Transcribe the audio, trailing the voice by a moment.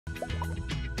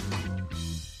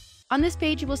On this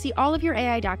page, you will see all of your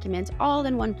AI documents all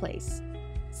in one place.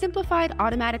 Simplified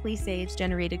automatically saves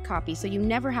generated copy, so you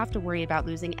never have to worry about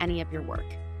losing any of your work.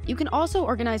 You can also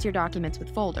organize your documents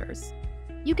with folders.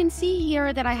 You can see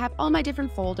here that I have all my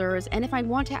different folders, and if I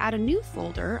want to add a new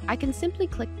folder, I can simply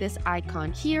click this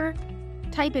icon here,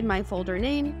 type in my folder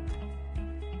name,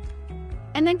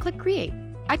 and then click Create.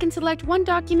 I can select one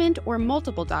document or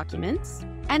multiple documents,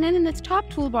 and then in this top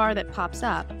toolbar that pops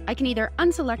up, I can either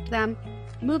unselect them,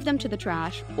 move them to the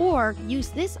trash, or use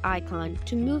this icon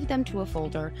to move them to a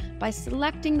folder by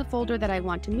selecting the folder that I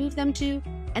want to move them to,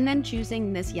 and then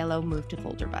choosing this yellow Move to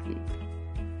Folder button.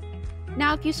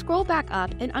 Now, if you scroll back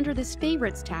up and under this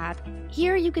Favorites tab,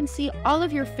 here you can see all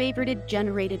of your favorited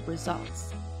generated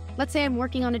results. Let's say I'm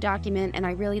working on a document and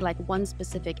I really like one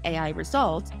specific AI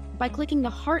result. By clicking the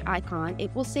heart icon,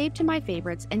 it will save to my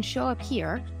favorites and show up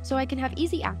here so I can have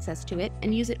easy access to it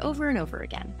and use it over and over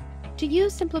again. To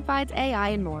use Simplified's AI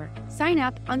and more, sign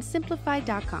up on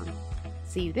simplified.com.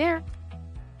 See you there.